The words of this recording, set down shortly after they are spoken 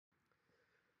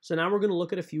So now we're going to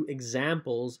look at a few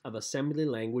examples of assembly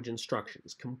language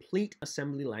instructions, complete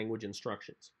assembly language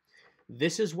instructions.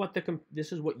 This is what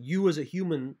you as a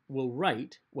human will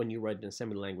write when you write an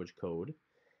assembly language code,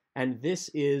 and this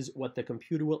is what the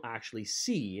computer will actually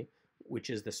see, which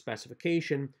is the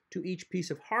specification to each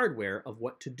piece of hardware of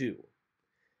what to do.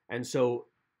 And so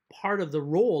part of the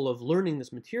role of learning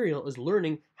this material is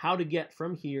learning how to get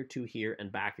from here to here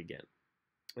and back again.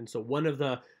 And so one of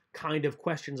the kind of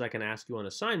questions I can ask you on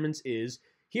assignments is,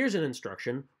 here's an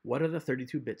instruction, what are the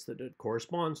 32 bits that it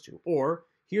corresponds to? Or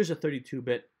here's a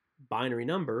 32-bit binary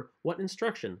number, what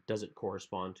instruction does it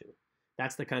correspond to?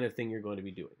 That's the kind of thing you're going to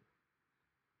be doing.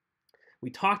 We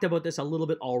talked about this a little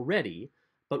bit already,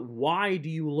 but why do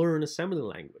you learn assembly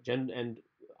language? And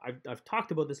I've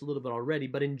talked about this a little bit already,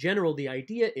 but in general, the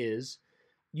idea is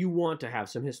you want to have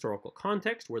some historical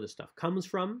context where the stuff comes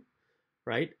from,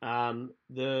 right?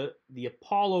 The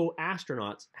Apollo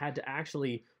astronauts had to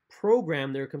actually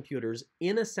program their computers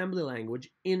in assembly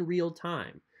language in real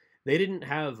time. They didn't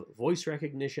have voice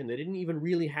recognition. They didn't even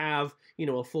really have,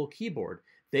 a full keyboard.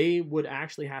 They would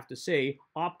actually have to say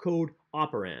opcode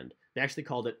operand. They actually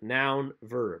called it noun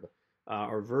verb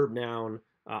or verb noun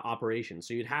operation.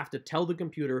 So you'd have to tell the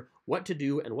computer what to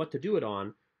do and what to do it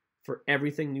on for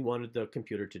everything you wanted the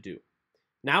computer to do.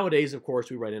 Nowadays, of course,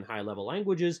 we write in high-level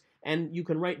languages, and you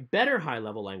can write better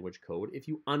high-level language code if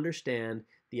you understand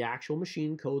the actual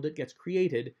machine code that gets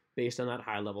created based on that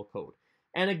high-level code.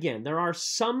 And again, there are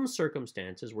some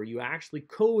circumstances where you actually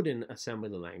code in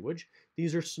assembly language.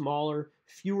 These are smaller,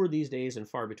 fewer these days and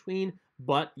far between,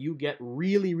 but you get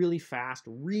really, really fast,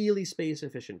 really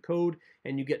space-efficient code,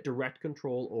 and you get direct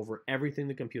control over everything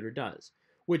the computer does,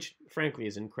 which frankly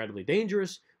is incredibly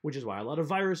dangerous, which is why a lot of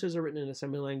viruses are written in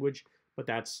assembly language, but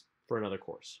that's for another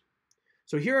course.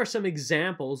 So here are some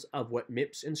examples of what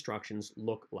MIPS instructions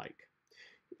look like.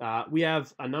 We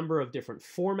have a number of different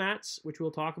formats, which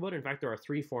we'll talk about. In fact, there are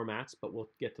 3 formats, but we'll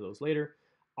get to those later.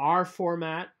 R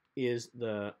format is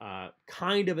the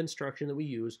kind of instruction that we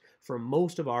use for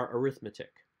most of our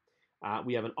arithmetic.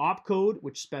 We have an opcode,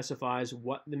 which specifies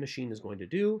what the machine is going to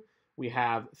do. We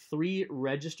have 3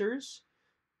 registers.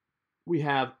 We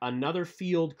have another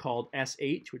field called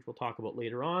SH, which we'll talk about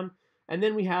later on. And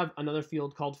then we have another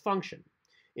field called function.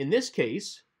 In this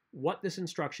case, what this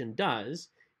instruction does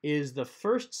is the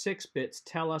first 6 bits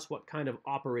tell us what kind of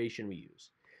operation we use.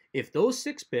 If those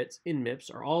 6 bits in MIPS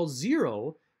are all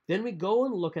 0, then we go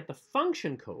and look at the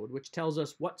function code, which tells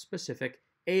us what specific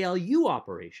ALU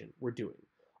operation we're doing.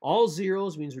 All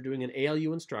zeros means we're doing an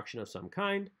ALU instruction of some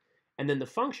kind, and then the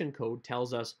function code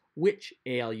tells us which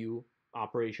ALU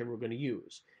operation we're going to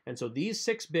use. And so these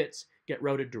 6 bits get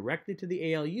routed directly to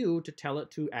the ALU to tell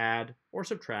it to add or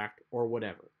subtract or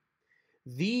whatever.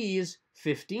 These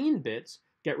 15 bits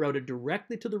get routed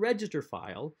directly to the register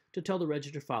file to tell the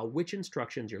register file which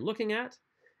instructions you're looking at,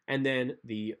 and then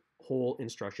the whole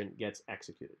instruction gets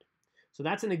executed. So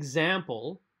that's an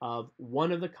example of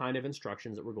one of the kind of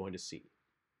instructions that we're going to see.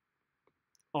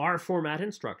 R format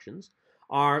instructions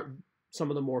are some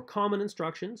of the more common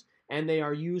instructions, and they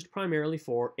are used primarily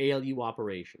for ALU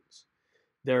operations.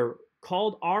 They're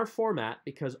called R format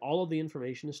because all of the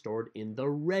information is stored in the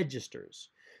registers.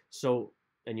 So,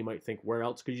 and you might think, where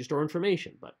else could you store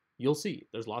information? But you'll see,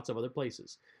 there's lots of other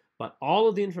places. But all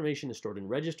of the information is stored in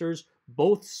registers.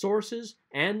 Both sources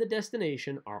and the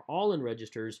destination are all in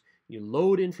registers. You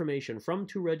load information from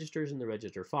 2 registers in the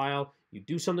register file, you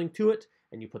do something to it,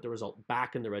 and you put the result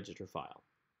back in the register file.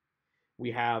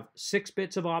 We have 6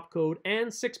 bits of opcode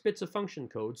and 6 bits of function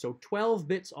code, so 12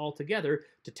 bits altogether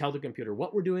to tell the computer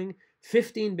what we're doing,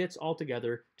 15 bits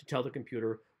altogether to tell the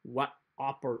computer what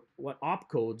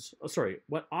operands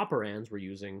we're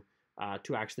using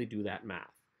to actually do that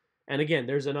math. And again,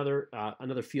 there's another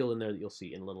field in there that you'll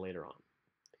see in a little later on.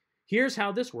 Here's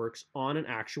how this works on an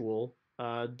actual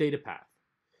data path.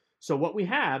 So what we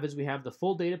have is we have the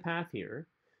full data path here,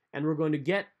 and we're going to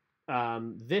get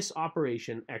this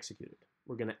operation executed.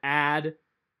 We're going to add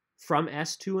from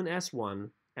S2 and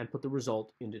S1 and put the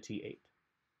result into T8.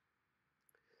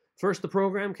 First, the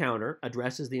program counter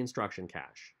addresses the instruction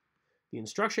cache. The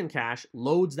instruction cache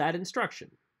loads that instruction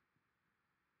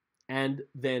and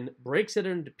then breaks it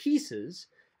into pieces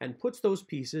and puts those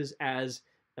pieces as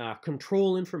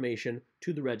control information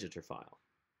to the register file,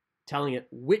 telling it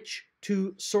which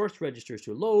 2 source registers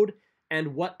to load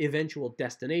and what eventual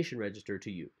destination register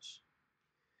to use.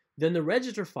 Then the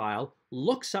register file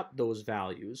looks up those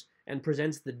values and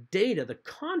presents the data, the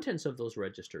contents of those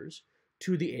registers,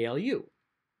 to the ALU.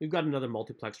 We've got another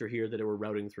multiplexer here that we're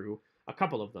routing through, a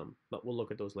couple of them, but we'll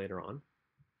look at those later on.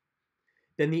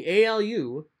 Then the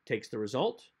ALU takes the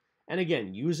result And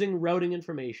again, using routing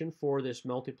information for this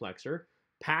multiplexer,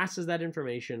 passes that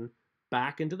information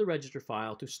back into the register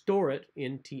file to store it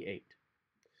in T8.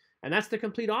 And that's the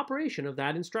complete operation of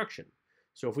that instruction.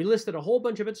 So if we listed a whole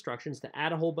bunch of instructions to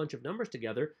add a whole bunch of numbers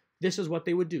together, this is what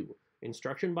they would do.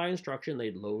 Instruction by instruction,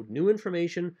 they'd load new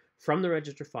information from the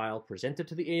register file, present it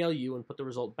to the ALU, and put the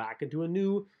result back into a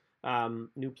new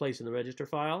place in the register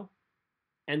file.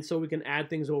 And so we can add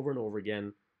things over and over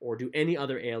again, or do any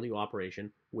other ALU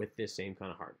operation with this same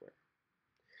kind of hardware.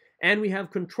 And we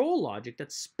have control logic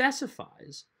that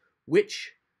specifies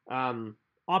which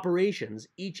operations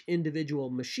each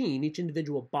individual machine, each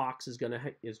individual box is going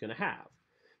to have.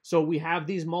 So we have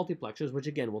these multiplexers, which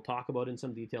again we'll talk about in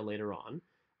some detail later on.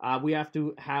 We have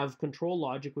to have control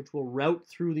logic, which will route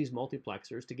through these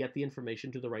multiplexers to get the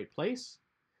information to the right place.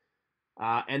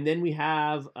 And then we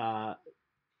have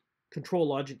control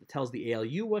logic that tells the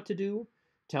ALU what to do,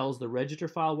 tells the register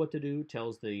file what to do,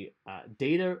 tells the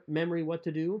data memory what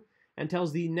to do, and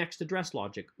tells the next address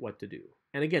logic what to do.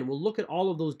 And again, we'll look at all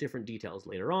of those different details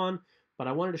later on, but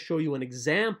I wanted to show you an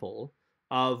example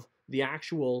of the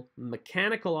actual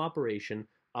mechanical operation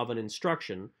of an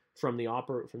instruction from the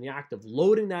act of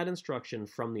loading that instruction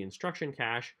from the instruction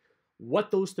cache,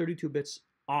 what those 32 bits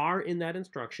are in that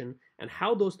instruction, and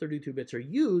how those 32 bits are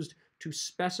used to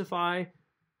specify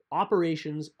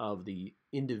operations of the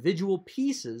individual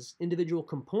pieces, individual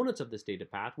components of this data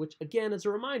path, which again, as a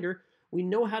reminder, we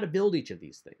know how to build each of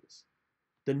these things.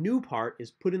 The new part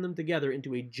is putting them together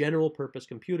into a general purpose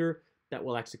computer that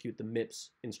will execute the MIPS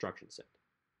instruction set.